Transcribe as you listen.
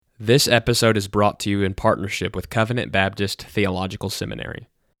This episode is brought to you in partnership with Covenant Baptist Theological Seminary.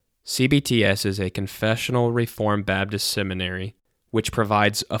 CBTS is a confessional Reformed Baptist seminary which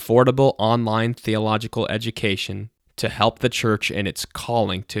provides affordable online theological education to help the church in its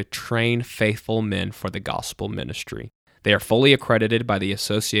calling to train faithful men for the gospel ministry. They are fully accredited by the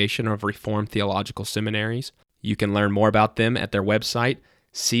Association of Reformed Theological Seminaries. You can learn more about them at their website,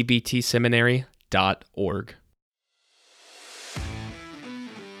 cbtseminary.org.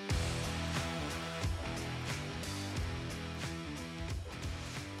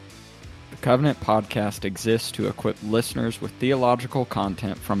 The Covenant Podcast exists to equip listeners with theological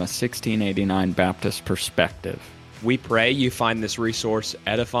content from a 1689 Baptist perspective. We pray you find this resource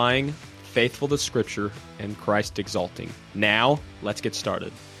edifying, faithful to Scripture, and Christ exalting. Now, let's get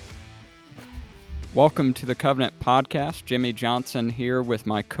started. Welcome to the Covenant Podcast. Jimmy Johnson here with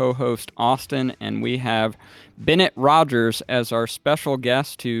my co-host Austin, and we have Bennett Rogers as our special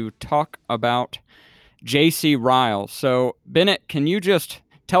guest to talk about J.C. Ryle. So, Bennett, can you just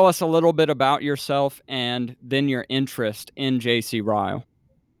tell us a little bit about yourself and then your interest in J.C. Ryle?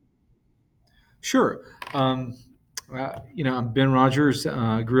 Sure. I'm Ben Rogers.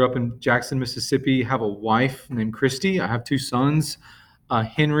 Grew up in Jackson, Mississippi. Have a wife named Christy. I have two sons,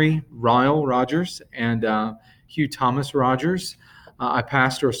 Henry Ryle Rogers and Hugh Thomas Rogers. I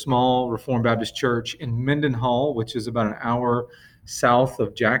pastor a small Reformed Baptist church in Mendenhall, which is about an hour south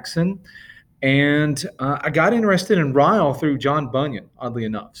of Jackson. And I got interested in Ryle through John Bunyan, oddly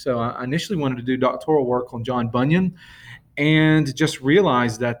enough. So I initially wanted to do doctoral work on John Bunyan and just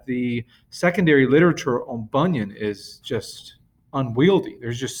realized that the secondary literature on Bunyan is just unwieldy.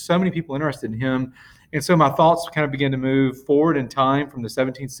 There's just so many people interested in him. And so my thoughts kind of began to move forward in time from the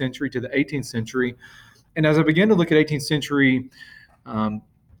 17th century to the 18th century. And as I began to look at 18th century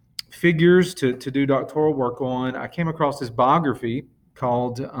figures to do doctoral work on, I came across this biography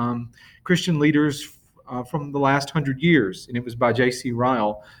called Christian Leaders from the Last 100 Years, and it was by J.C.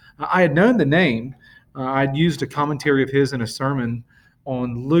 Ryle. I had known the name. I'd used a commentary of his in a sermon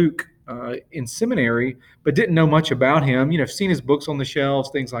on Luke in seminary, but didn't know much about him. I've seen his books on the shelves,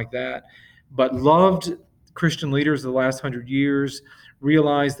 things like that, but loved Christian Leaders of the Last 100 Years,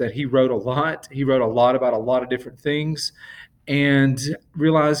 realized that he wrote a lot. He wrote a lot about a lot of different things, and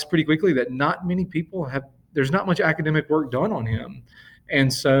realized pretty quickly that not many people there's not much academic work done on him.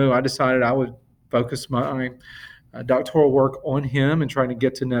 And so I decided I would focus my doctoral work on him and trying to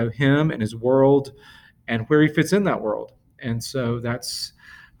get to know him and his world and where he fits in that world. And so that's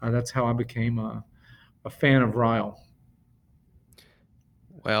how I became a fan of Ryle.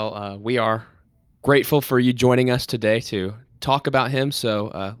 Well, we are grateful for you joining us today to talk about him.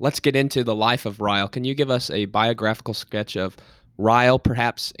 So let's get into the life of Ryle. Can you give us a biographical sketch of Ryle,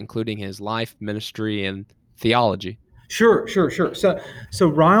 perhaps including his life, ministry, and theology? Sure. So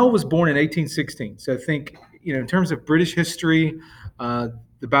Ryle was born in 1816. So think, in terms of British history, the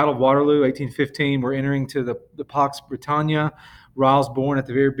Battle of Waterloo, 1815, we're entering to the Pax Britannia. Ryle's born at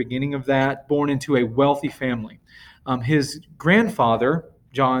the very beginning of that, born into a wealthy family. His grandfather,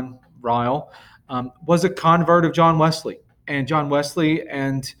 John Ryle, was a convert of John Wesley. And John Wesley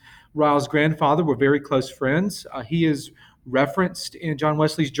and Ryle's grandfather were very close friends. He is referenced in John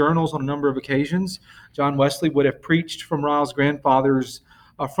Wesley's journals on a number of occasions. John Wesley would have preached from Ryle's grandfather's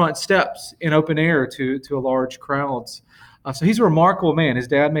front steps in open air to large crowds. So he's a remarkable man. His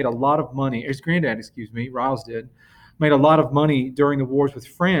dad made a lot of money. His granddad, Ryle's did, made a lot of money during the wars with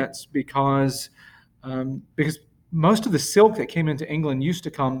France because most of the silk that came into England used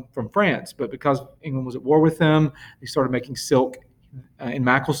to come from France. But because England was at war with them, they started making silk in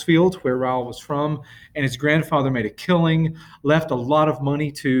Macclesfield, where Ryle was from, and his grandfather made a killing, left a lot of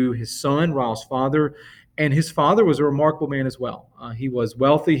money to his son, Ryle's father, and his father was a remarkable man as well. He was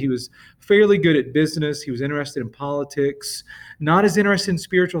wealthy. He was fairly good at business. He was interested in politics, not as interested in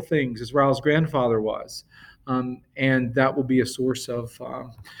spiritual things as Ryle's grandfather was. And that will be a source of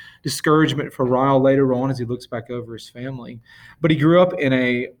discouragement for Ryle later on as he looks back over his family. But he grew up in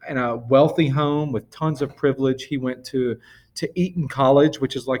a wealthy home with tons of privilege. He went to Eton College,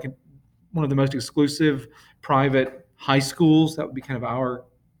 which is like one of the most exclusive private high schools. That would be kind of our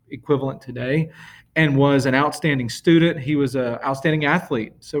equivalent today, and was an outstanding student. He was an outstanding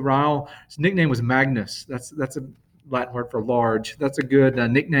athlete. So Ryle's nickname was Magnus. That's a Latin word for large. That's a good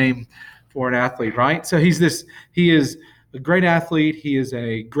nickname for an athlete, right? So he is a great athlete. He is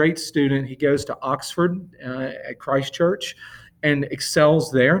a great student. He goes to Oxford at Christ Church and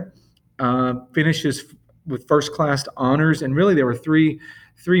excels there, finishes with first-class honors. And really there were three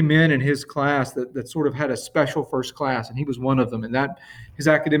three men in his class that sort of had a special first class, and he was one of them. And that his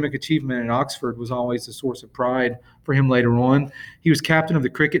academic achievement at Oxford was always a source of pride for him later on. He was captain of the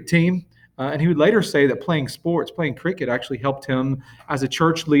cricket team. And he would later say that playing cricket, actually helped him as a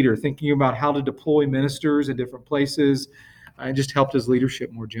church leader, thinking about how to deploy ministers in different places, and just helped his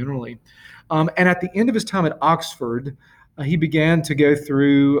leadership more generally. And at the end of his time at Oxford, he began to go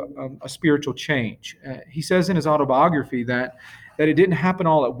through a spiritual change. He says in his autobiography that it didn't happen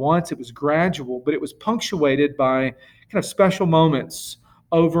all at once. It was gradual, but it was punctuated by kind of special moments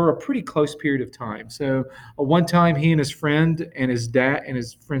over a pretty close period of time. So one time he and his friend and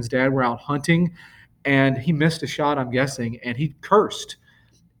his friend's dad were out hunting, and he missed a shot, I'm guessing, and he cursed.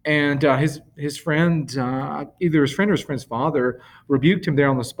 And his friend, either his friend or his friend's father, rebuked him there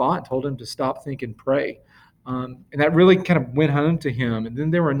on the spot and told him to stop, think, and pray. And that really kind of went home to him. And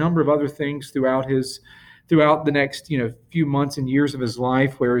then there were a number of other things throughout the next few months and years of his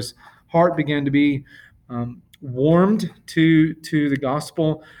life, where his heart began to be warmed to the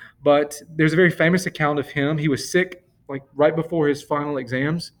gospel. But there's a very famous account of him. He was sick like right before his final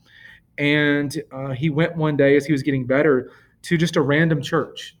exams, and he went one day as he was getting better to just a random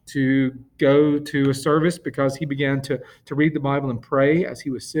church to go to a service, because he began to read the Bible and pray as he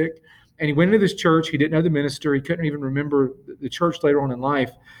was sick. And he went into this church. He didn't know the minister. He couldn't even remember the church later on in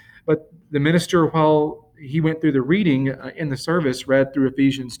life. But the minister, while he went through the reading in the service, read through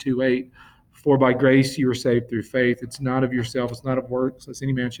Ephesians 2:8, "For by grace you are saved through faith. It's not of yourself. It's not of works, lest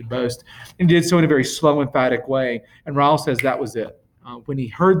any man should boast." And he did so in a very slow, emphatic way. And Ryle says that was it. When he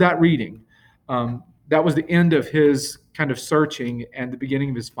heard that reading, that was the end of his kind of searching and the beginning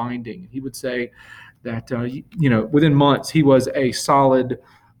of his finding. He would say that, within months, he was a solid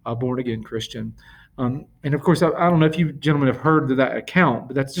born-again Christian. And of course, I don't know if you gentlemen have heard of that account,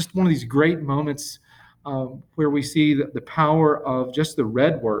 but that's just one of these great moments where we see the power of just the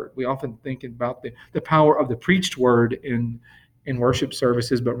read word. We often think about the power of the preached word in worship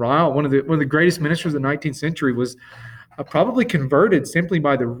services, but Ryle, one of the greatest ministers of the 19th century, was probably converted simply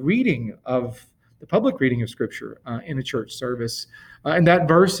by the public reading of Scripture in a church service. And that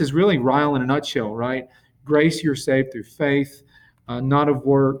verse is really Ryle in a nutshell, right? Grace, you're saved through faith, not of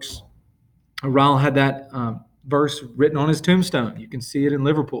works. Ryle had that verse written on his tombstone. You can see it in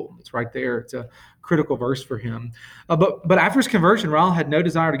Liverpool. It's right there. It's a critical verse for him. But after his conversion, Ryle had no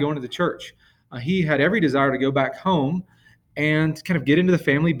desire to go into the church. He had every desire to go back home and kind of get into the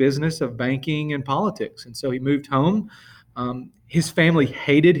family business of banking and politics. And so he moved home. His family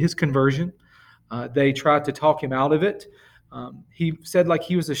hated his conversion. They tried to talk him out of it. He said like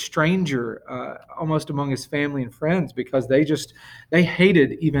he was a stranger almost among his family and friends, because they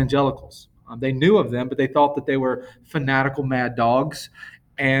hated evangelicals. They knew of them, but they thought that they were fanatical mad dogs.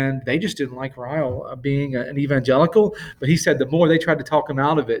 And they just didn't like Ryle being an evangelical. But he said the more they tried to talk him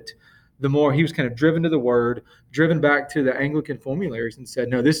out of it, the more he was kind of driven to the word, driven back to the Anglican formularies, and said,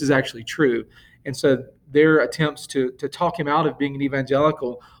 no, this is actually true. And so their attempts to talk him out of being an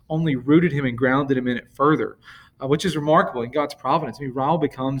evangelical only rooted him and grounded him in it further, which is remarkable in God's providence. I mean, Ryle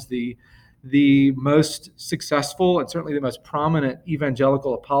becomes the most successful and certainly the most prominent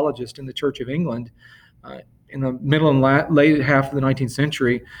evangelical apologist in the Church of England in the middle and late half of the 19th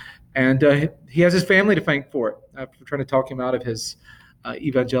century. And he has his family to thank for it, for trying to talk him out of his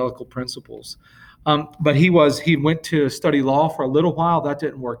evangelical principles. But he went to study law for a little while. That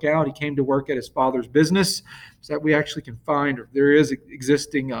didn't work out. He came to work at his father's business, so that we actually can find, there is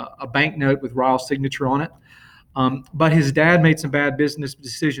existing a banknote with Ryle's signature on it. But his dad made some bad business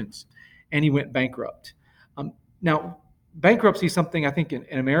decisions, and he went bankrupt. Now, bankruptcy is something I think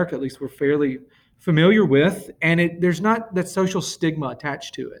in America, at least, we're fairly familiar with, and there's not that social stigma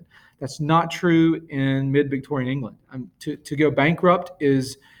attached to it. That's not true in mid-Victorian England. To go bankrupt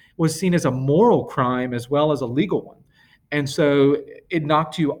was seen as a moral crime as well as a legal one. And so it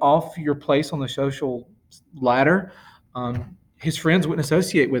knocked you off your place on the social ladder. His friends wouldn't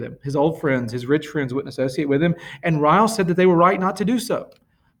associate with him. His old friends, his rich friends wouldn't associate with him. And Ryle said that they were right not to do so,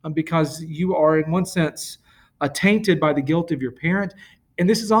 because you are, in one sense, tainted by the guilt of your parent. And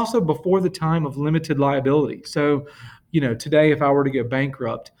this is also before the time of limited liability. So, today, if I were to go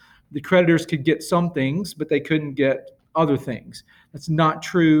bankrupt, the creditors could get some things, but they couldn't get other things. That's not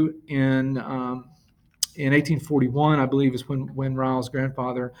true in 1841, I believe, is when Ryle's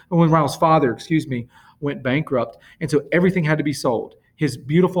father, went bankrupt. And so everything had to be sold. His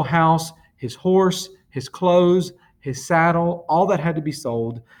beautiful house, his horse, his clothes, his saddle, all that had to be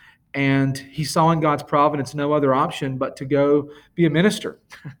sold. And he saw in God's providence no other option but to go be a minister,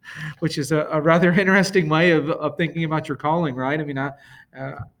 which is a rather interesting way of thinking about your calling, right? I mean,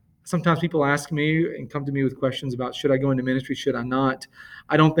 Sometimes people ask me and come to me with questions about, should I go into ministry? Should I not?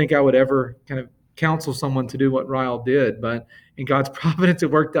 I don't think I would ever kind of counsel someone to do what Ryle did, but in God's providence,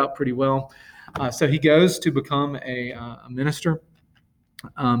 it worked out pretty well. So he goes to become a minister.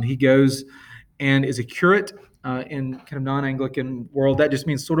 He goes and is a curate in kind of non-Anglican world. That just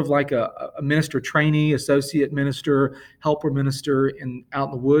means sort of like a minister trainee, associate minister, helper minister out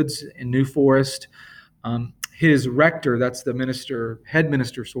in the woods in New Forest. His rector, that's the minister, head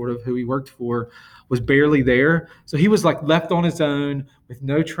minister sort of, who he worked for, was barely there. So he was like left on his own with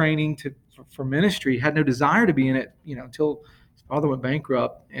no training for ministry, had no desire to be in it, until his father went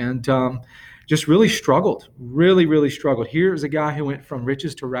bankrupt, and just really struggled, really struggled. Here's a guy who went from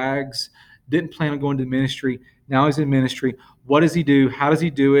riches to rags, didn't plan on going to the ministry. Now he's in ministry. What does he do? How does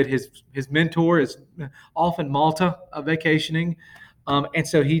he do it? His mentor is off in Malta vacationing. And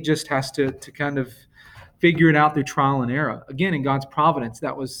so he just has to kind of figure it out through trial and error. Again, in God's providence,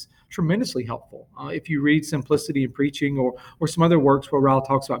 that was tremendously helpful. If you read Simplicity in Preaching or some other works where Ryle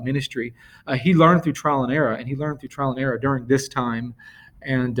talks about ministry, he learned through trial and error, and he learned through trial and error during this time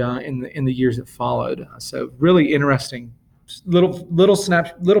and in the years that followed. So really interesting.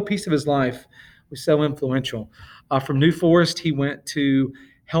 Little piece of his life was so influential. From New Forest, he went to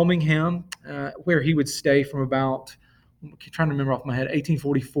Helmingham, where he would stay from about, I'm trying to remember off my head,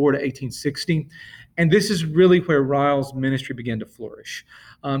 1844 to 1860. And this is really where Ryle's ministry began to flourish.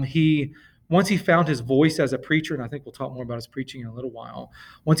 Once he found his voice as a preacher, and I think we'll talk more about his preaching in a little while.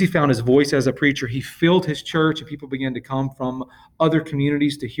 Once he found his voice as a preacher, he filled his church, and people began to come from other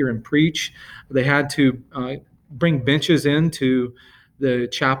communities to hear him preach. They had to bring benches into the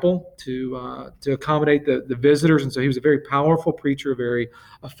chapel to accommodate the visitors, and so he was a very powerful preacher, a very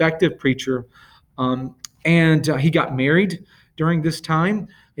effective preacher. And he got married during this time.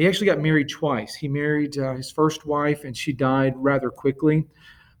 He actually got married twice. He married his first wife, and she died rather quickly.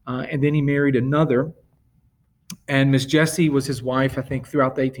 And then he married another. And Miss Jessie was his wife, I think,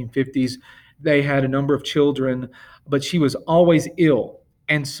 throughout the 1850s. They had a number of children, but she was always ill.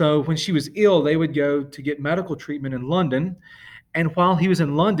 And so when she was ill, they would go to get medical treatment in London. And while he was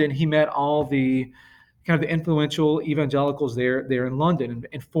in London, he met all the kind of the influential evangelicals there in London,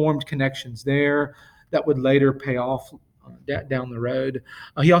 and formed connections there that would later pay off down the road.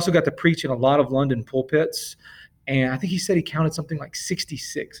 He also got to preach in a lot of London pulpits, and I think he said he counted something like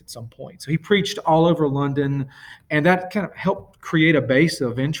 66 at some point. So he preached all over London, and that kind of helped create a base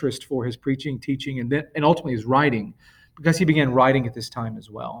of interest for his preaching, teaching, and ultimately his writing, because he began writing at this time as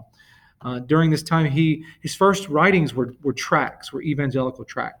well. During this time, his first writings were tracts, were evangelical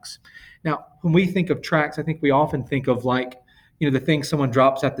tracts. Now, when we think of tracts, I think we often think of like, the thing someone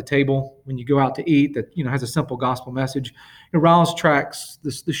drops at the table when you go out to eat that, has a simple gospel message. Ryle's tracts,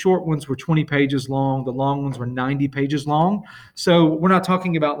 the short ones were 20 pages long. The long ones were 90 pages long. So we're not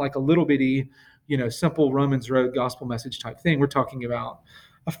talking about like a little bitty, simple Romans Road gospel message type thing. We're talking about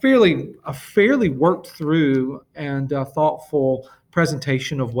a fairly worked through and thoughtful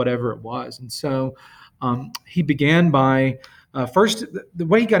presentation of whatever it was. And so he began by first, the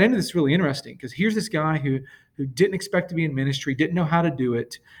way he got into this is really interesting, because here's this guy who didn't expect to be in ministry, didn't know how to do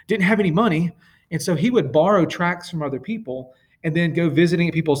it, didn't have any money. And so he would borrow tracts from other people and then go visiting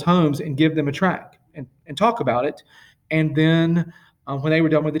at people's homes and give them a tract and talk about it. And then when they were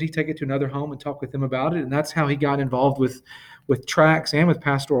done with it, he'd take it to another home and talk with them about it. And that's how he got involved with tracts and with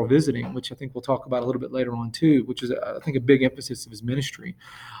pastoral visiting, which I think we'll talk about a little bit later on too, which is, I think, a big emphasis of his ministry.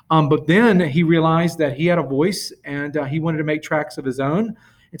 But then he realized that he had a voice, and he wanted to make tracts of his own.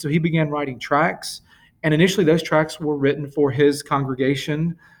 And so he began writing tracts. And initially those tracts were written for his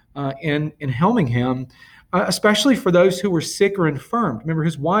congregation in Helmingham, especially for those who were sick or infirmed. Remember,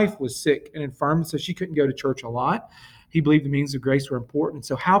 his wife was sick and infirmed, so she couldn't go to church a lot. He believed the means of grace were important.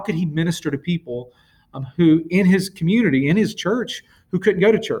 So how could he minister to people who in his community, in his church, who couldn't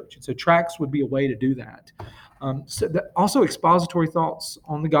go to church? And so tracts would be a way to do that. Also expository thoughts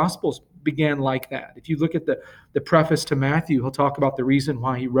on the Gospels began like that. If you look at the preface to Matthew, he'll talk about the reason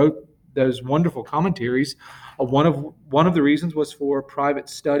why he wrote those wonderful commentaries. One of the reasons was for private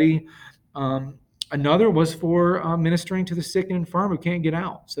study. Another was for ministering to the sick and infirm who can't get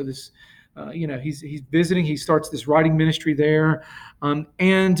out. So this, he's visiting. He starts this writing ministry there,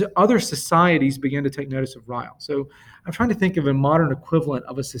 and other societies began to take notice of Ryle. So I'm trying to think of a modern equivalent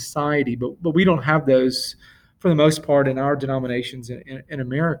of a society, but we don't have those for the most part in our denominations in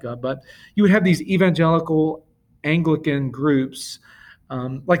America. But you would have these evangelical Anglican groups.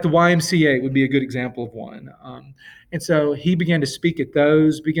 Like the YMCA would be a good example of one. And so he began to speak at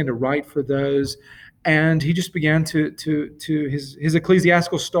those, began to write for those, and he just began to his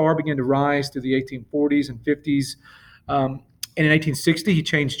ecclesiastical star began to rise through the 1840s and 50s. And in 1860, he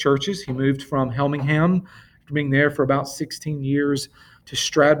changed churches. He moved from Helmingham, after being there for about 16 years, to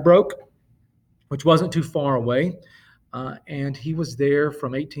Stradbroke, which wasn't too far away. And he was there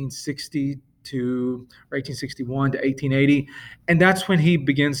from 1860 to or 1861 to 1880, and that's when he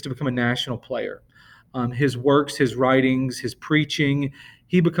begins to become a national player. His works, his writings, his preaching,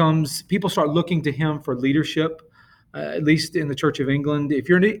 people start looking to him for leadership. At least in the Church of England, if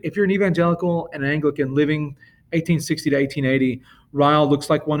you're an evangelical and an Anglican living 1860 to 1880, Ryle looks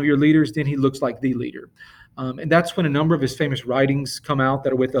like one of your leaders. Then he looks like the leader. And that's when a number of his famous writings come out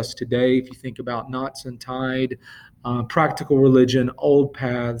that are with us today. If you think about Knots and Tide, Practical Religion, Old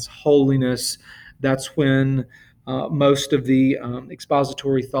Paths, Holiness, that's when most of the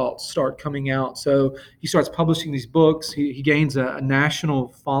expository thoughts start coming out. So he starts publishing these books. He gains a national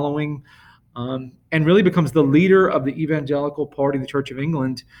following, and really becomes the leader of the evangelical party of the Church of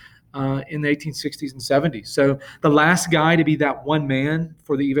England in the 1860s and 70s. So the last guy to be that one man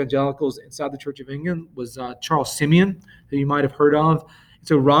for the evangelicals inside the Church of England was Charles Simeon, who you might have heard of.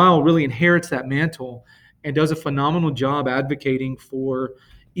 So Ryle really inherits that mantle and does a phenomenal job advocating for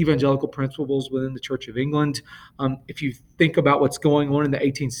evangelical principles within the Church of England. If you think about what's going on in the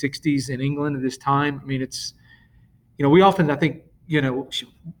 1860s in England at this time, I mean, it's, we often, I think,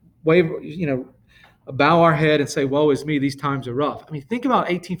 bow our head and say, woe is me, these times are rough. I mean, think about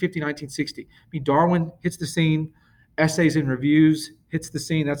 1850, 1960. I mean, Darwin hits the scene, Essays and Reviews hits the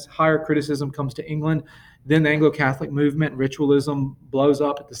scene. That's higher criticism comes to England. Then the Anglo-Catholic movement, ritualism blows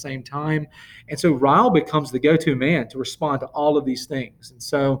up at the same time. And so Ryle becomes the go-to man to respond to all of these things. And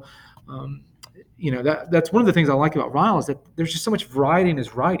so, that's one of the things I like about Ryle is that there's just so much variety in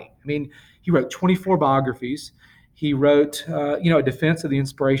his writing. I mean, he wrote 24 biographies. He wrote, a defense of the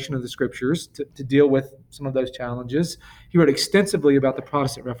inspiration of the scriptures to deal with some of those challenges. He wrote extensively about the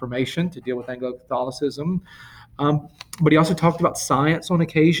Protestant Reformation to deal with Anglo-Catholicism. But he also talked about science on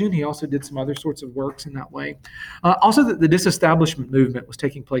occasion. He also did some other sorts of works in that way. Also, the disestablishment movement was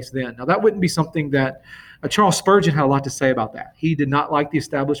taking place then. Now, that wouldn't be something that Charles Spurgeon had a lot to say about that. He did not like the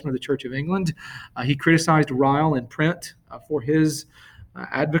establishment of the Church of England. He criticized Ryle in print for his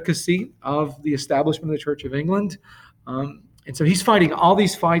advocacy of the establishment of the Church of England. And so he's fighting all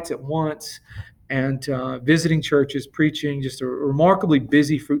these fights at once and visiting churches, preaching, just a remarkably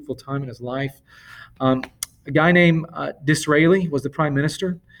busy, fruitful time in his life. A guy named Disraeli was the prime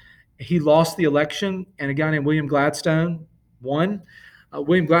minister. He lost the election, and a guy named William Gladstone won.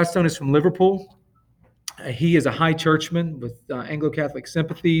 William Gladstone is from Liverpool. He is a high churchman with Anglo-Catholic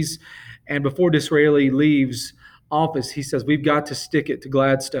sympathies. And before Disraeli leaves office, he says, we've got to stick it to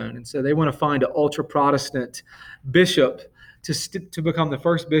Gladstone. And so they want to find an ultra-Protestant bishop to become the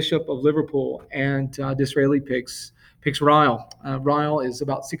first bishop of Liverpool. And Disraeli picks Ryle. Ryle is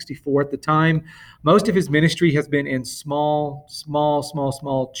about 64 at the time. Most of his ministry has been in small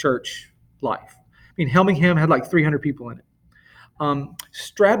church life. I mean, Helmingham had like 300 people in it.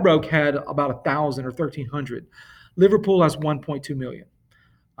 Stradbroke had about 1,000 or 1,300. Liverpool has 1.2 million.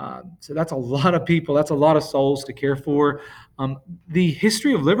 So that's a lot of people. That's a lot of souls to care for. The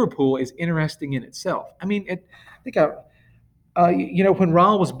history of Liverpool is interesting in itself. I mean, when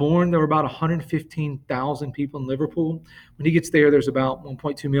Ryle was born, there were about 115,000 people in Liverpool. When he gets there, there's about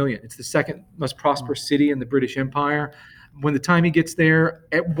 1.2 million. It's the second most prosperous city in the British Empire. When the time he gets there,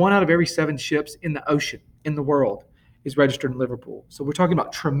 1 out of every 7 ships in the ocean, in the world, is registered in Liverpool. So we're talking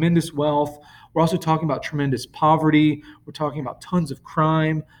about tremendous wealth. We're also talking about tremendous poverty. We're talking about tons of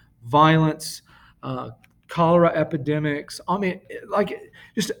crime, violence, cholera epidemics. I mean,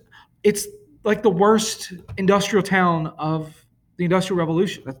 it's like the worst industrial town of the Industrial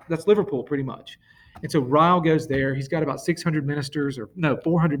Revolution. That's Liverpool, pretty much. And so Ryle goes there. He's got about 400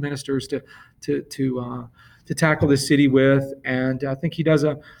 ministers to tackle this city with, and I think he does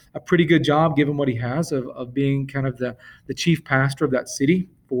a pretty good job, given what he has, of being kind of the chief pastor of that city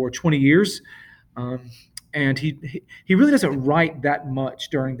for 20 years. And he really doesn't write that much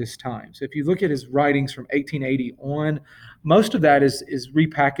during this time. So if you look at his writings from 1880 on, most of that is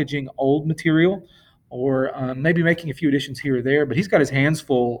repackaging old material, or maybe making a few additions here or there. But he's got his hands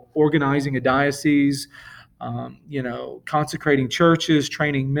full organizing a diocese, consecrating churches,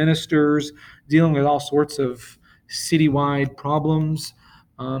 training ministers, dealing with all sorts of citywide problems.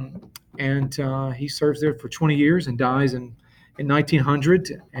 And he serves there for 20 years and dies in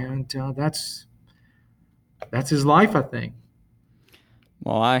 1900. And that's his life, I think.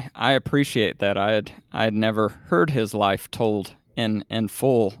 Well, I appreciate that. I had never heard his life told in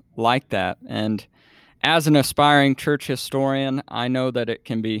full like that. And as an aspiring church historian, I know that it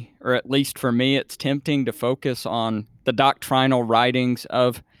can be, or at least for me, it's tempting to focus on the doctrinal writings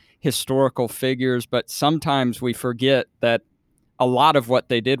of historical figures, but sometimes we forget that a lot of what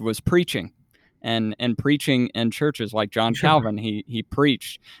they did was preaching. And preaching in churches like John Sure. Calvin, he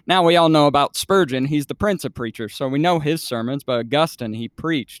preached. Now we all know about Spurgeon. He's the prince of preachers, so we know his sermons, but Augustine, he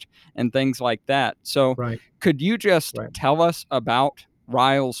preached and things like that. So Right. could you just Right. tell us about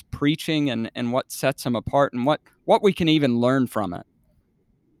Ryle's preaching and what sets him apart and what we can even learn from it?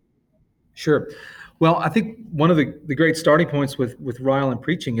 Sure. Well, I think one of the great starting points with Ryle and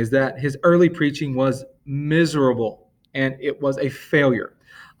preaching is that his early preaching was miserable and it was a failure.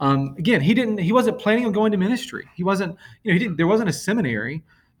 Again, he wasn't planning on going to ministry. He wasn't, there wasn't a seminary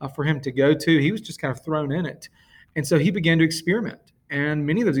for him to go to. He was just kind of thrown in it. And so he began to experiment. And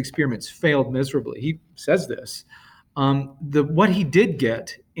many of those experiments failed miserably. He says this. What he did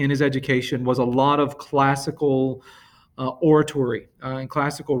get in his education was a lot of classical oratory and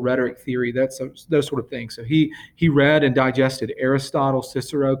classical rhetoric theory, those sort of things. So he read and digested Aristotle,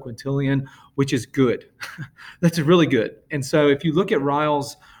 Cicero, Quintilian, which is good. That's really good. And so if you look at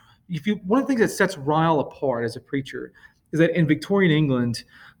Ryle's, one of the things that sets Ryle apart as a preacher is that in Victorian England,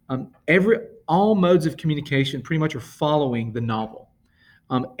 all modes of communication pretty much are following the novel.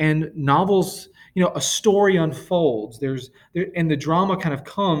 And novels, a story unfolds. And the drama kind of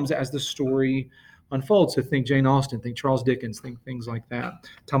comes as the story unfolds. So think Jane Austen, think Charles Dickens, think things like that,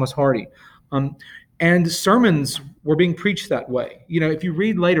 Thomas Hardy. And sermons were being preached that way. If you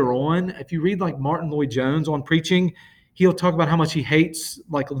read later on, if you read like Martin Lloyd-Jones on preaching, he'll talk about how much he hates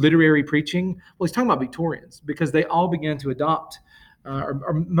like literary preaching. Well, he's talking about Victorians because they all began to adopt,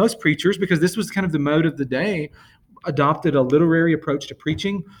 or most preachers, because this was kind of the mode of the day, adopted a literary approach to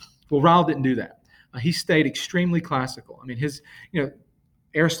preaching. Well, Ryle didn't do that. He stayed extremely classical. I mean,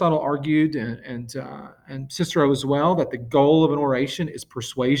 Aristotle argued, and Cicero as well, that the goal of an oration is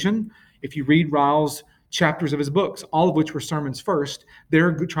persuasion. If you read Ryle's chapters of his books, all of which were sermons first,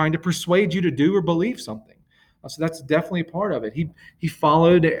 they're trying to persuade you to do or believe something. So that's definitely a part of it. He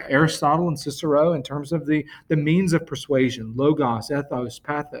followed Aristotle and Cicero in terms of the means of persuasion, logos, ethos,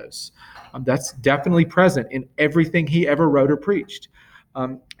 pathos. That's definitely present in everything he ever wrote or preached.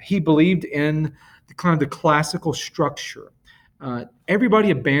 He believed in the classical structure. Everybody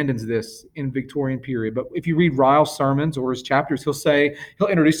abandons this in the Victorian period, but if you read Ryle's sermons or his chapters, he'll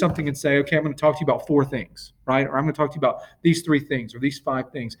introduce something and say, okay, I'm going to talk to you about 4 things, right? Or I'm going to talk to you about these 3 things or these 5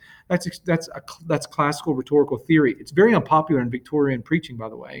 things. That's classical rhetorical theory. It's very unpopular in Victorian preaching, by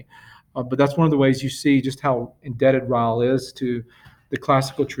the way, but that's one of the ways you see just how indebted Ryle is to the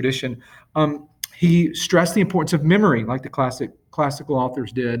classical tradition. He stressed the importance of memory, like the classical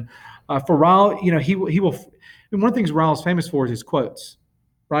authors did. For Ryle, he will. And one of the things Ryle is famous for is his quotes,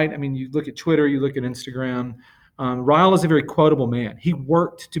 right? I mean, you look at Twitter, you look at Instagram. Ryle is a very quotable man. He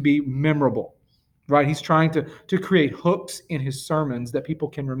worked to be memorable, right? He's trying to create hooks in his sermons that people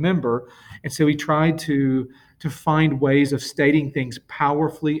can remember. And so he tried to find ways of stating things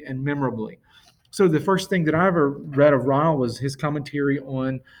powerfully and memorably. So the first thing that I ever read of Ryle was his commentary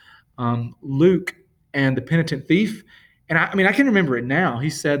on Luke and the penitent thief. And I can remember it now. He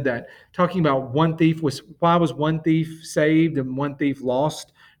said that talking about why was one thief saved and one thief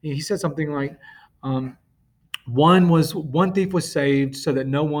lost? He said something like, one thief was saved so that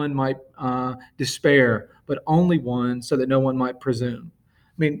no one might despair, but only one so that no one might presume.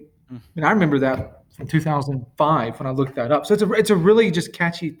 I remember that from 2005 when I looked that up. So it's a really just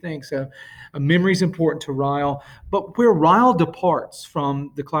catchy thing. So memory is important to Ryle. But where Ryle departs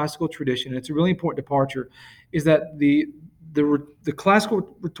from the classical tradition, it's a really important departure, is that the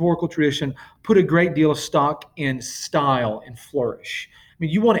classical rhetorical tradition put a great deal of stock in style and flourish.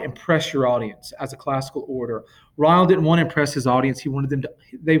 You want to impress your audience as a classical orator. Ryle didn't want to impress his audience. He wanted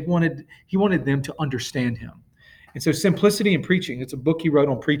them to understand him. And so Simplicity in Preaching, it's a book he wrote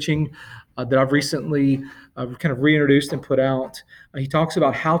on preaching that I've recently kind of reintroduced and put out. He talks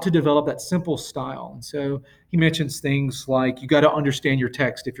about how to develop that simple style. And so he mentions things like you got to understand your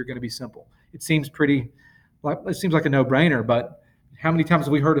text if you're going to be simple. It seems like a no-brainer, but how many times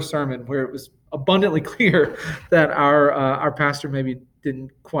have we heard a sermon where it was abundantly clear that our pastor maybe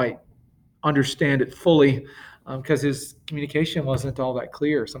didn't quite understand it fully because his communication wasn't all that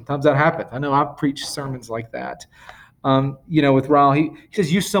clear? Sometimes that happens. I know I've preached sermons like that. With Ryle, he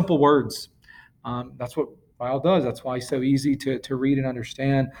says use simple words. That's what Ryle does. That's why he's so easy to read and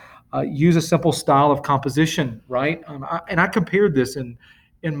understand. Use a simple style of composition, right? I compared this in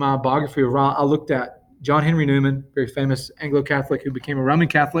my biography of Ryle. I looked at John Henry Newman, very famous Anglo-Catholic who became a Roman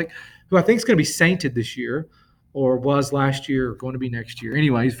Catholic, who I think is going to be sainted this year, or was last year, or going to be next year.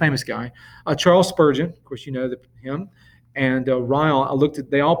 Anyway, he's a famous guy. Charles Spurgeon, of course, you know him. And Ryle,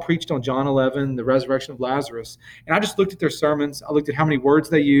 they all preached on John 11, the resurrection of Lazarus. And I just looked at their sermons. I looked at how many words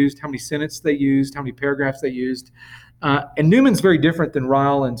they used, how many sentences they used, how many paragraphs they used. And Newman's very different than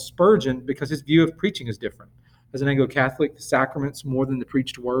Ryle and Spurgeon because his view of preaching is different. As an Anglo-Catholic, the sacraments more than the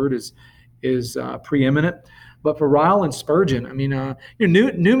preached word is preeminent. But for Ryle and Spurgeon,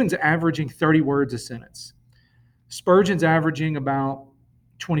 Newman's averaging 30 words a sentence. Spurgeon's averaging about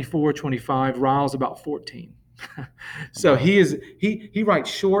 24, 25. Ryle's about 14. So he writes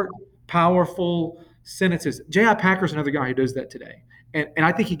short, powerful sentences. J.I. Packer's another guy who does that today. And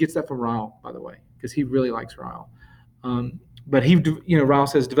I think he gets that from Ryle, by the way, because he really likes Ryle. But Ryle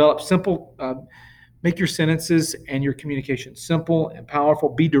says, develop simple, make your sentences and your communication simple and powerful.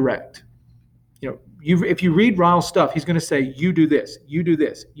 Be direct. If you read Ryle's stuff, he's going to say, you do this, you do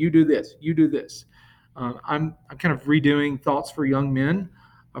this, you do this, you do this. I'm kind of redoing Thoughts for Young Men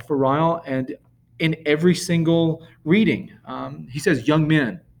for Ryle, and in every single reading, he says, young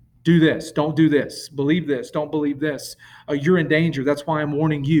men, do this, don't do this, believe this, don't believe this. You're in danger. That's why I'm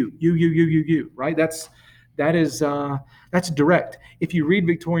warning you. You. Right? That's direct. If you read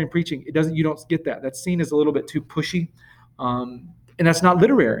Victorian preaching, you don't get that. That's seen as a little bit too pushy, and that's not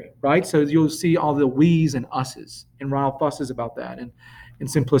literary, right? So you'll see all the we's and us's, and Ryle fusses about that, and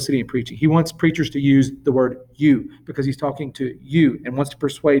simplicity in preaching. He wants preachers to use the word you because he's talking to you and wants to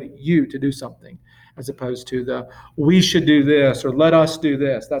persuade you to do something, as opposed to the we should do this or let us do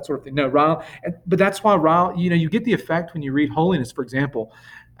this, that sort of thing. No, Ryle, but that's why Ryle, you get the effect when you read Holiness, for example.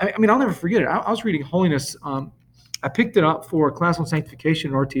 I'll never forget it. I was reading Holiness. I picked it up for a class on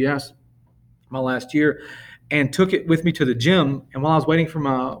sanctification at RTS my last year and took it with me to the gym. And while I was waiting for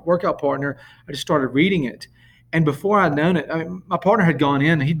my workout partner, I just started reading it. And before I'd known it, my partner had gone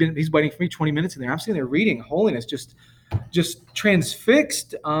in. And he's waiting for me 20 minutes in there. I'm sitting there reading Holiness, just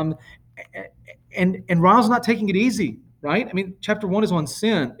transfixed. And Ryle's not taking it easy, right? Chapter 1 is on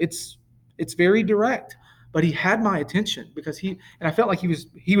sin. It's very direct, but he had my attention because I felt like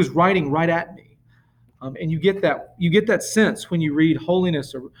he was writing right at me. And you get that sense when you read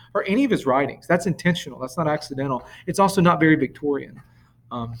Holiness or any of his writings. That's intentional. That's not accidental. It's also not very Victorian.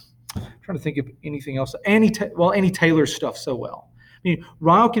 Trying to think of anything else. Annie Taylor's stuff so well.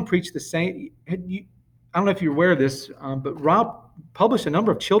 Ryle can preach the same. I don't know if you're aware of this, but Ryle published a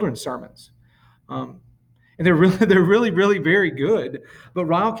number of children's sermons, and they're really very good. But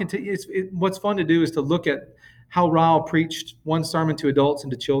Ryle can. What's fun to do is to look at how Ryle preached one sermon to adults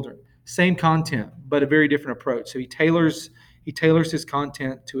and to children. Same content, but a very different approach. So he tailors his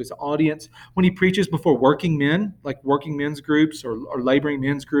content to his audience. When he preaches before working men, like working men's groups or laboring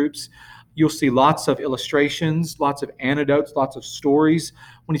men's groups, you'll see lots of illustrations, lots of anecdotes, lots of stories.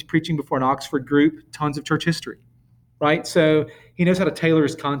 When he's preaching before an Oxford group, tons of church history, right? So he knows how to tailor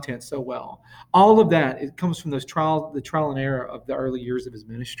his content so well. All of that, it comes from the trial and error of the early years of his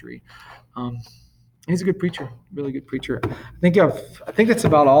ministry. He's a good preacher, really good preacher. I think that's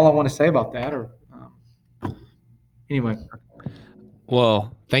about all I want to say about that. Anyway.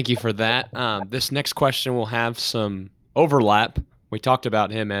 Well, thank you for that. This next question will have some overlap. We talked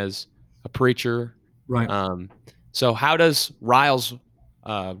about him as a preacher. Right. So how does Ryle's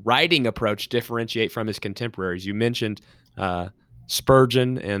writing approach differentiate from his contemporaries? You mentioned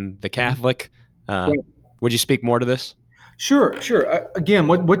Spurgeon and the Catholic. Right. Would you speak more to this? Sure. Again,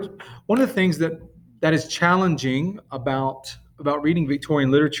 one of the things that is challenging about reading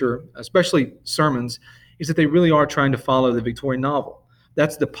Victorian literature, especially sermons, is that they really are trying to follow the Victorian novel.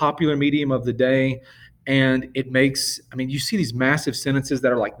 That's the popular medium of the day, and it makes, you see these massive sentences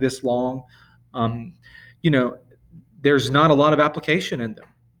that are like this long. There's not a lot of application in them,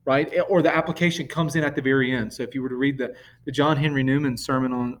 right? Or the application comes in at the very end. So if you were to read the John Henry Newman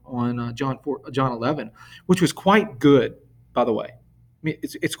sermon on John 11, which was quite good, by the way.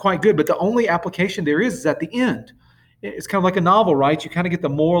 It's quite good, but the only application there is at the end. It's kind of like a novel, right? You kind of get the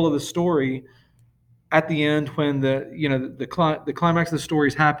moral of the story at the end when the climax of the story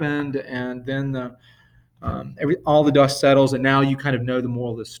has happened, and then all the dust settles, and now you kind of know the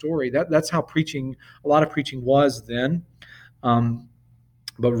moral of the story. That's how a lot of preaching was then.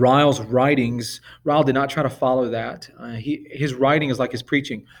 But Ryle's writings, Ryle did not try to follow that. His writing is like his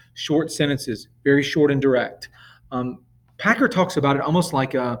preaching, short sentences, very short and direct. Packer talks about it almost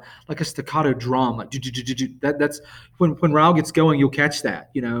like a staccato drum. Like that's when Ryle gets going, you'll catch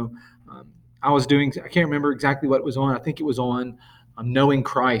that. I can't remember exactly what it was on. I think it was on Knowing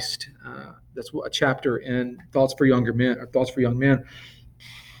Christ. That's a chapter in Thoughts for Young Men.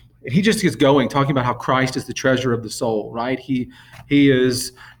 And he just gets going, talking about how Christ is the treasure of the soul, right? He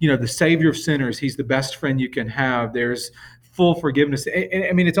is, the Savior of sinners. He's the best friend you can have. There's full forgiveness.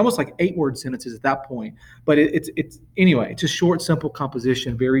 It's almost like 8-word sentences at that point. But it's a short, simple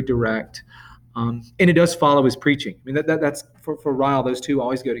composition, very direct. And it does follow his preaching. That's for Ryle, those two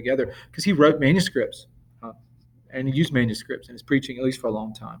always go together because he wrote manuscripts. and he used manuscripts in his preaching, at least for a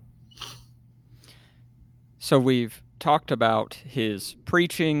long time. So we've talked about his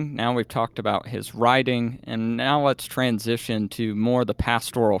preaching, now we've talked about his writing, and now let's transition to more the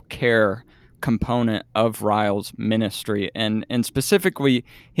pastoral care component of Ryle's ministry and specifically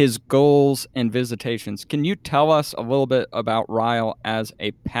his goals and visitations. Can you tell us a little bit about Ryle as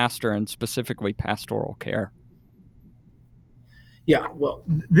a pastor and specifically pastoral care? Yeah, well,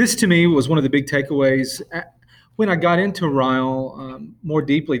 this to me was one of the big takeaways. When I got into Ryle more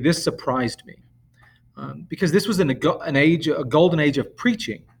deeply, this surprised me. Because this was a golden age of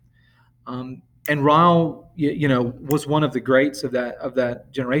preaching, and Ryle, was one of the greats of that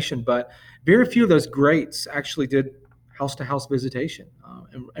generation. But very few of those greats actually did house to house visitation,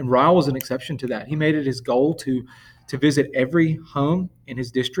 and Ryle was an exception to that. He made it his goal to visit every home in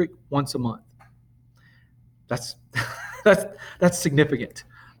his district once a month. That's that's significant.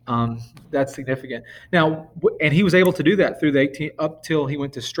 That's significant. Now, and he was able to do that through up till he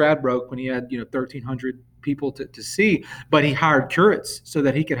went to Stradbroke when he had 1,300 people to see. But he hired curates so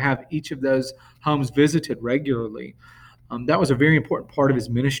that he could have each of those homes visited regularly. That was a very important part of his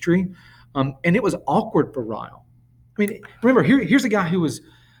ministry, and it was awkward for Ryle. I mean, remember, here's a guy who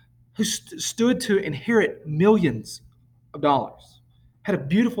stood to inherit millions of dollars, had a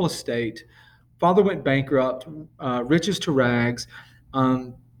beautiful estate. Father went bankrupt, riches to rags.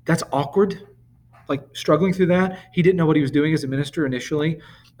 That's awkward, like struggling through that. He didn't know what he was doing as a minister initially.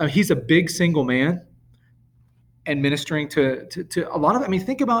 He's a big single man and ministering to a lot of,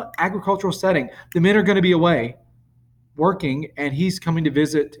 think about agricultural setting. The men are going to be away working, and he's coming to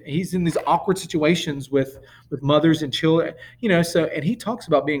visit. He's in these awkward situations with mothers and children, and he talks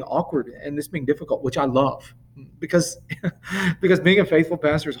about being awkward and this being difficult, which I love. Because being a faithful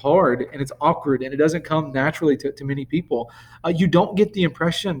pastor is hard and it's awkward and it doesn't come naturally to many people. You don't get the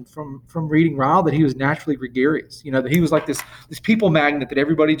impression from reading Ryle that he was naturally gregarious, that he was like this people magnet that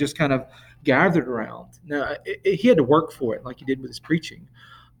everybody just kind of gathered around. No, he had to work for it like he did with his preaching.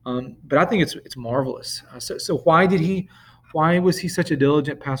 But I think it's marvelous. So why was he such a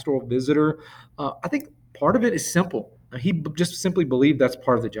diligent pastoral visitor? I think part of it is simple. He just simply believed that's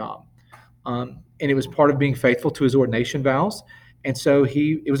part of the job. And it was part of being faithful to his ordination vows. And so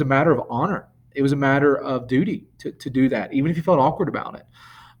it was a matter of honor. It was a matter of duty to do that, even if he felt awkward about it.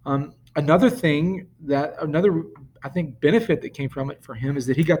 Another, I think, benefit that came from it for him is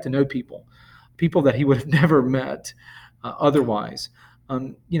that he got to know people that he would have never met otherwise.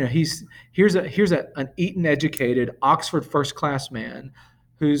 Here's an Eton-educated, Oxford first-class man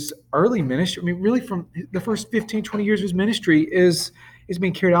whose early ministry, really from the first 15, 20 years of his ministry is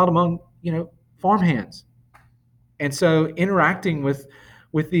being carried out among, farmhands. And so interacting with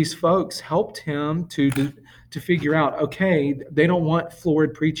these folks helped him to figure out, okay, they don't want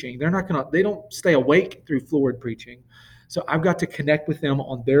florid preaching. They don't stay awake through florid preaching. So I've got to connect with them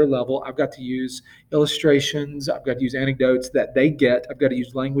on their level. I've got to use illustrations. I've got to use anecdotes that they get. I've got to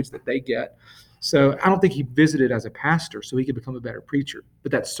use language that they get. So I don't think he visited as a pastor so he could become a better preacher,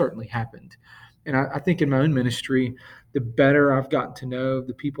 but that certainly happened. And I think in my own ministry, the better I've gotten to know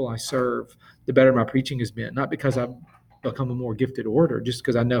the people I serve, the better my preaching has been. Not because I've become a more gifted orator, just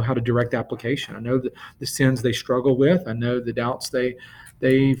because I know how to direct application. I know the sins they struggle with. I know the doubts they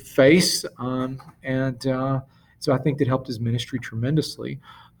face. So I think that helped his ministry tremendously.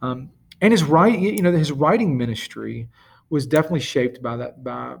 And his writing ministry was definitely shaped by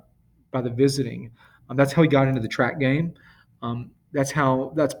the visiting. That's how he got into the track game. That's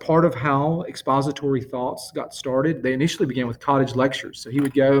part of how expository thoughts got started. They initially began with cottage lectures. So he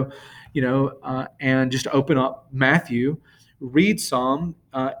would go, and just open up Matthew, read some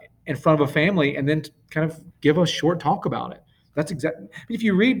in front of a family, and then kind of give a short talk about it. That's exactly. If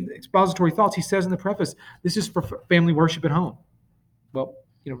you read expository thoughts, he says in the preface, "This is for family worship at home." Well,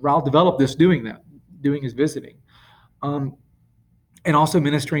 Ryle developed this doing his visiting, and also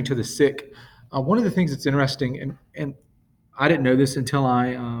ministering to the sick. One of the things that's interesting, and I didn't know this until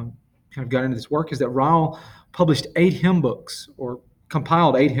I kind of got into this work, is that Ryle published 8 hymn books, or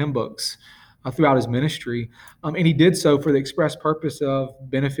compiled 8 hymn books throughout his ministry, and he did so for the express purpose of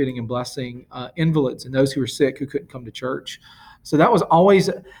benefiting and blessing invalids and those who were sick who couldn't come to church. So that was always,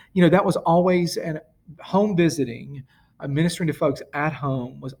 and home visiting, ministering to folks at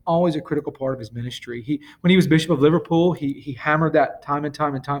home was always a critical part of his ministry. When he was Bishop of Liverpool, he hammered that time and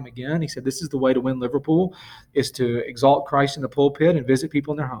time and time again. He said, "This is the way to win Liverpool, is to exalt Christ in the pulpit and visit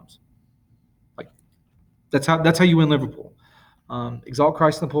people in their homes." Like that's how you win Liverpool. Exalt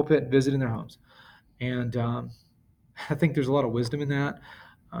Christ in the pulpit and visit in their homes. And I think there's a lot of wisdom in that.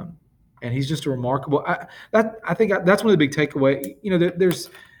 And he's just a remarkable. I think that's one of the big takeaways.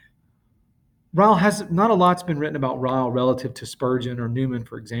 Ryle has not a lot's been written about Ryle relative to Spurgeon or Newman,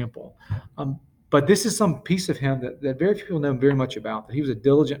 for example. Um, but this is some piece of him that very few people know very much about, that he was a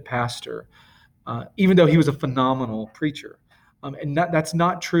diligent pastor, even though he was a phenomenal preacher. And that's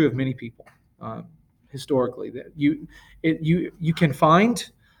not true of many people historically. That you can find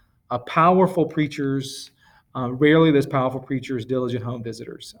powerful preachers, rarely those powerful preachers, diligent home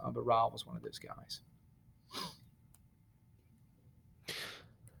visitors, but Ryle was one of those guys.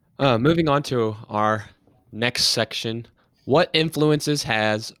 Moving on to our next section, what influences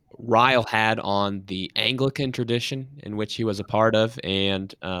has Ryle had on the Anglican tradition in which he was a part of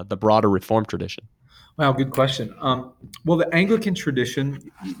and the broader Reformed tradition? Wow, good question. Well, the Anglican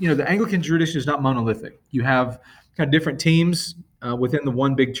tradition, the Anglican tradition is not monolithic. You have kind of different teams within the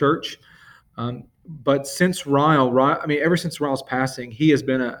one big church. But since ever since Ryle's passing, he has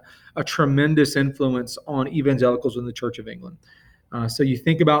been a tremendous influence on evangelicals in the Church of England. So you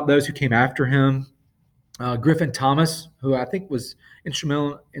think about those who came after him. Griffin Thomas, who I think was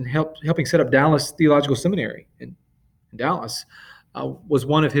instrumental in helping set up Dallas Theological Seminary in Dallas, was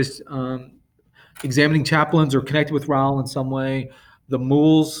one of his examining chaplains or connected with Ryle in some way. The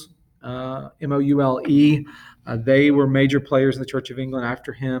Moule, Moule, they were major players in the Church of England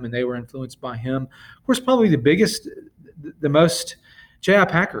after him, and they were influenced by him. Of course, probably the biggest, the most, J.I.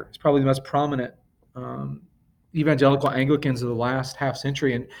 Packer is probably the most prominent evangelical Anglicans of the last half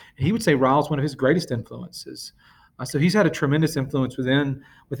century, and he would say Ryle's one of his greatest influences. So he's had a tremendous influence within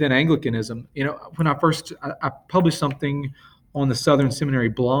Anglicanism. When I published something on the Southern Seminary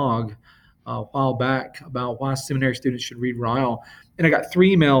blog a while back about why seminary students should read Ryle, and I got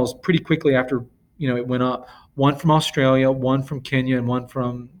 3 emails pretty quickly after it went up. One from Australia, one from Kenya, and one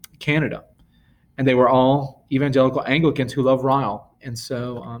from Canada, and they were all evangelical Anglicans who love Ryle. And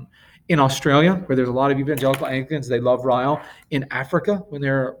so in Australia, where there's a lot of evangelical Anglicans, they love Ryle. In Africa,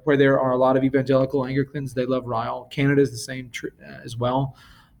 where there are a lot of evangelical Anglicans, they love Ryle. Canada is the same as well.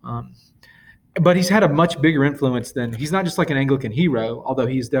 But he's had a much bigger influence than, he's not just like an Anglican hero, although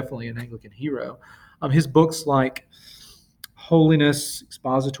he is definitely an Anglican hero. His books like Holiness,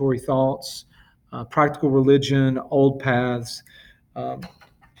 Expository Thoughts, Practical Religion, Old Paths,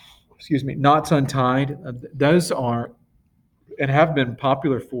 Knots Untied, those are and have been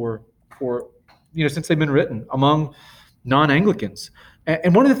popular for since they've been written among non-Anglicans.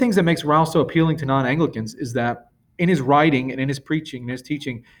 And one of the things that makes Ryle so appealing to non-Anglicans is that in his writing and in his preaching and his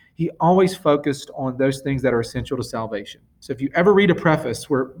teaching, he always focused on those things that are essential to salvation. So if you ever read a preface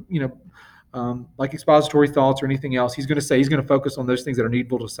where, like Expository Thoughts or anything else, he's going to focus on those things that are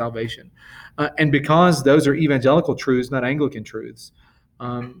needful to salvation. And because those are evangelical truths, not Anglican truths,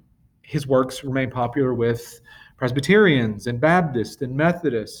 his works remain popular with Presbyterians and Baptists and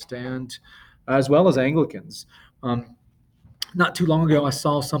Methodists, and as well as Anglicans. Not too long ago, I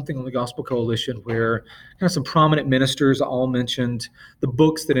saw something on the Gospel Coalition where kind of some prominent ministers all mentioned the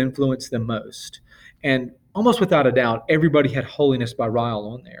books that influenced them most. And almost without a doubt, everybody had Holiness by Ryle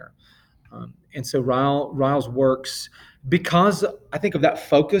on there. And so Ryle's works, because I think of that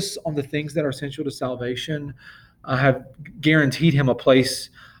focus on the things that are essential to salvation, have guaranteed him a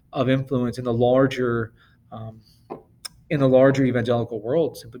place of influence in the larger evangelical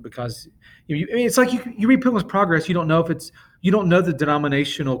world, simply because it's like you read Pilgrim's Progress, you don't know the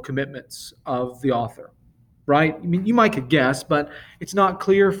denominational commitments of the author, right? I mean, you might could guess, but it's not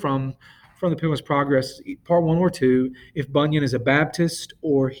clear from the Pilgrim's Progress, part 1 or 2, if Bunyan is a Baptist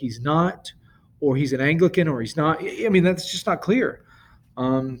or he's not, or he's an Anglican or he's not. I mean, that's just not clear.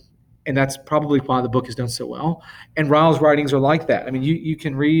 And that's probably why the book has done so well. And Ryle's writings are like that. I mean, you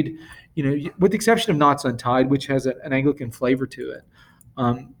can read, with the exception of Knots Untied, which has an Anglican flavor to it.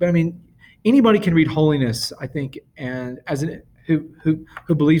 But I mean, anybody can read Holiness, I think, and who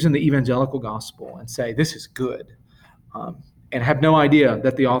believes in the evangelical gospel and say this is good, and have no idea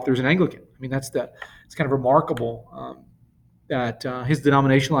that the author is an Anglican. I mean, it's kind of remarkable that his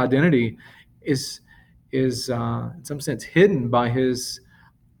denominational identity is in some sense hidden by his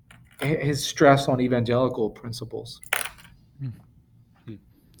stress on evangelical principles.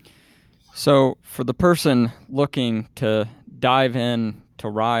 So for the person looking to dive in to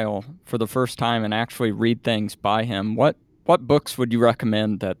Ryle for the first time and actually read things by him, what books would you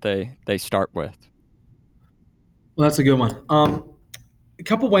recommend that they start with? Well, that's a good one. A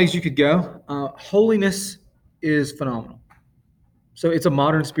couple ways you could go. Holiness is phenomenal. So it's a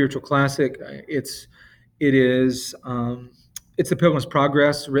modern spiritual classic. It's the Pilgrim's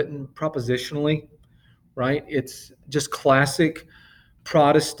Progress written propositionally, right? It's just classic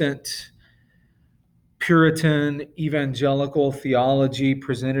Protestant, Puritan, evangelical theology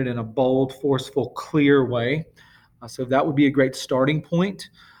presented in a bold, forceful, clear way. So that would be a great starting point.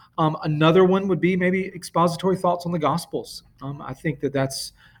 Another one would be maybe expository thoughts on the Gospels. I think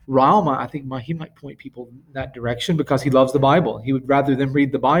that's Ryle. He might point people in that direction because he loves the Bible. He would rather them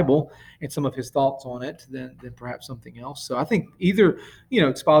read the Bible and some of his thoughts on it than perhaps something else. So I think either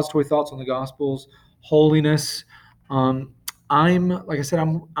expository thoughts on the Gospels, holiness. Like I said,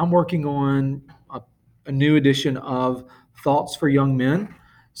 I'm working on a new edition of Thoughts for Young Men.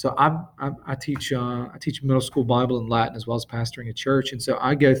 So I teach middle school Bible and Latin as well as pastoring a church, and so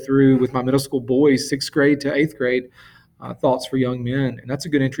I go through with my middle school boys, 6th grade to 8th grade, Thoughts for Young Men, and that's a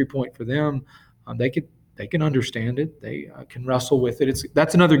good entry point for them. They can understand it, they can wrestle with it.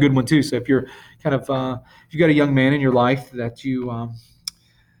 That's another good one too. So if you're kind of if you got a young man in your life that you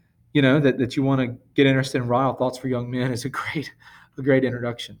that you want to get interested in, Ryle, Thoughts for Young Men is a great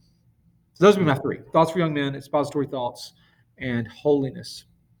introduction. So those would be my three: Thoughts for Young Men, expository thoughts, and holiness.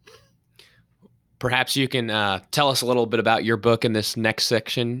 Perhaps you can tell us a little bit about your book in this next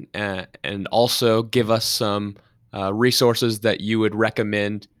section, and also give us some resources that you would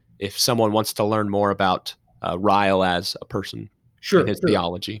recommend if someone wants to learn more about Ryle as a person and his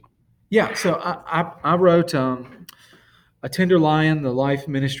theology. Yeah, so I wrote A Tender Lion, The Life,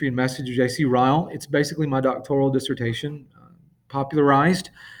 Ministry, and Message of J.C. Ryle. It's basically my doctoral dissertation, popularized.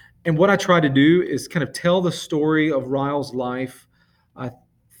 And what I try to do is kind of tell the story of Ryle's life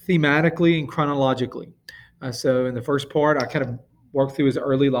thematically and chronologically. So in the first part, I kind of work through his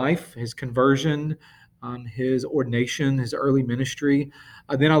early life, his conversion, his ordination, his early ministry.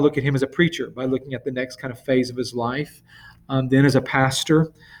 Then I look at him as a preacher by looking at the next kind of phase of his life. Then as a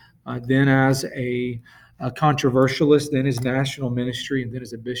pastor, then as a controversialist, then his national ministry, and then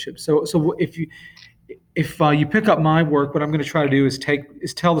as a bishop. So if you pick up my work, what I'm going to try to do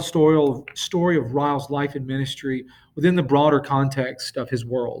is tell the story of Ryle's life and ministry within the broader context of his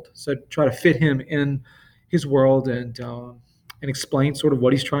world. So try to fit him in his world and explain sort of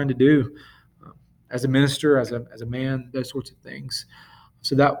what he's trying to do as a minister, as a man, those sorts of things.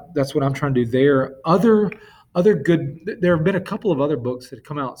 So that's what I'm trying to do there. There have been a couple of other books that have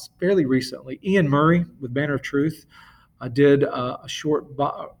come out fairly recently. Ian Murray with Banner of Truth did a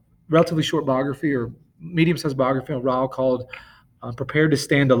relatively short biography or medium-sized biography on Ryle called Prepared to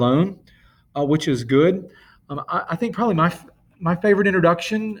Stand Alone, which is good. I think probably my favorite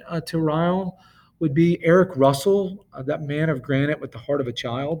introduction to Ryle would be Eric Russell, that man of granite with the heart of a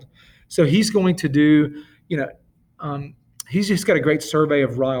child. So he's going to do, he's just got a great survey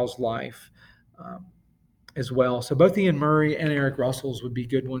of Ryle's life as well. So both Ian Murray and Eric Russell's would be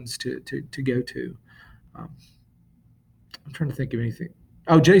good ones to go to. I'm trying to think of anything.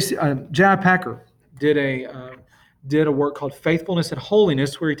 Oh, J.I. Packer did a work called Faithfulness and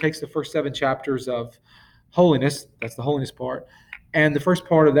Holiness, where he takes the first 7 chapters of holiness. That's the holiness part. And the first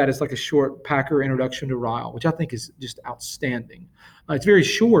part of that is like a short Packer introduction to Ryle, which I think is just outstanding. It's very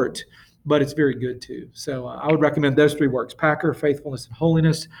short, but it's very good too. So I would recommend those 3 works: Packer, Faithfulness and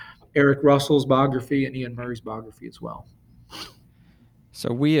Holiness, Eric Russell's biography, and Ian Murray's biography as well.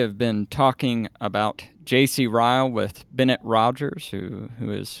 So we have been talking about J.C. Ryle with Bennett Rogers, who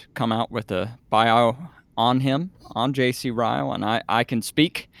has come out with a bio on him, on J.C. Ryle, and I can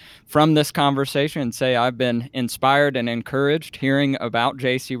speak from this conversation and say I've been inspired and encouraged hearing about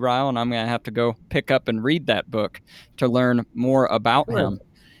J.C. Ryle, and I'm going to have to go pick up and read that book to learn more about him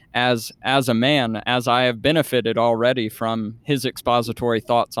as a man, as I have benefited already from his expository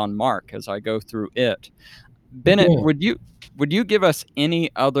thoughts on Mark as I go through it. Bennett, would you give us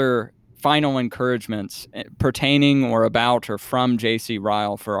any other final encouragements pertaining or about or from J.C.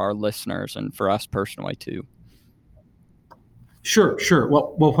 Ryle for our listeners and for us personally too? Sure.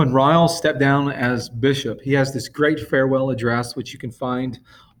 Well, when Ryle stepped down as bishop, he has this great farewell address, which you can find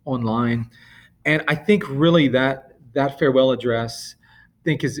online. And I think really that farewell address,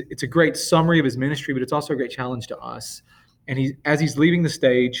 it's a great summary of his ministry, but it's also a great challenge to us. And as he's leaving the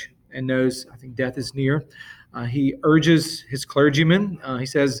stage and knows, I think, death is near, he urges his clergymen. He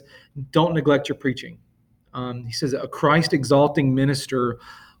says, don't neglect your preaching. He says a Christ-exalting minister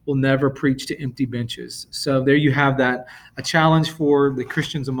will never preach to empty benches. So there you have a challenge for the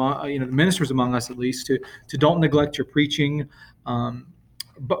Christians among, the ministers among us at least, to don't neglect your preaching,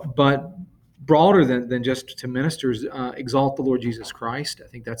 but broader than just to ministers, exalt the Lord Jesus Christ. I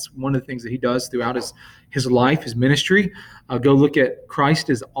think that's one of the things that he does throughout his life, his ministry. Go look at Christ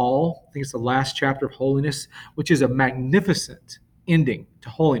is All. I think it's the last chapter of Holiness, which is a magnificent ending to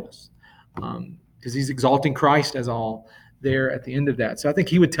holiness, because he's exalting Christ as all there at the end of that. So I think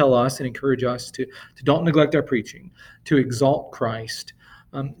he would tell us and encourage us to don't neglect our preaching, to exalt Christ.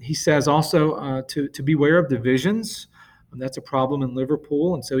 He says also to beware of divisions. That's a problem in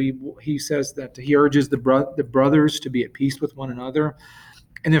Liverpool. And so he says that he urges the brothers to be at peace with one another.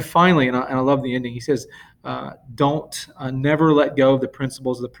 And then finally, and I love the ending, he says, don't never let go of the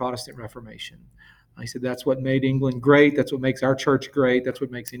principles of the Protestant Reformation. He said that's what made England great. That's what makes our church great. That's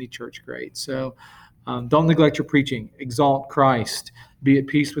what makes any church great. So don't neglect your preaching. Exalt Christ. Be at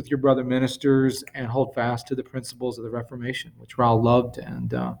peace with your brother ministers, and hold fast to the principles of the Reformation, which Ryle loved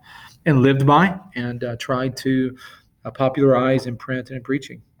and lived by, and tried to popularize in print and in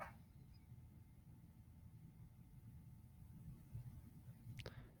preaching.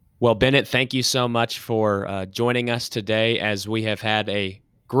 Well, Bennett, thank you so much for joining us today, as we have had a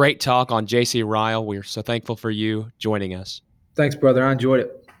great talk on J.C. Ryle. We're so thankful for you joining us. Thanks, brother. I enjoyed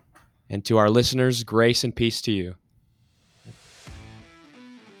it. And to our listeners, grace and peace to you.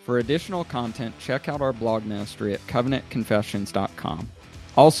 For additional content, check out our blog ministry at covenantconfessions.com.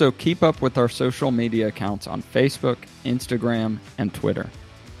 Also, keep up with our social media accounts on Facebook, Instagram, and Twitter.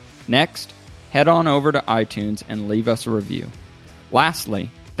 Next, head on over to iTunes and leave us a review.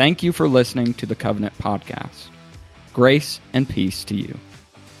 Lastly, thank you for listening to the Covenant Podcast. Grace and peace to you.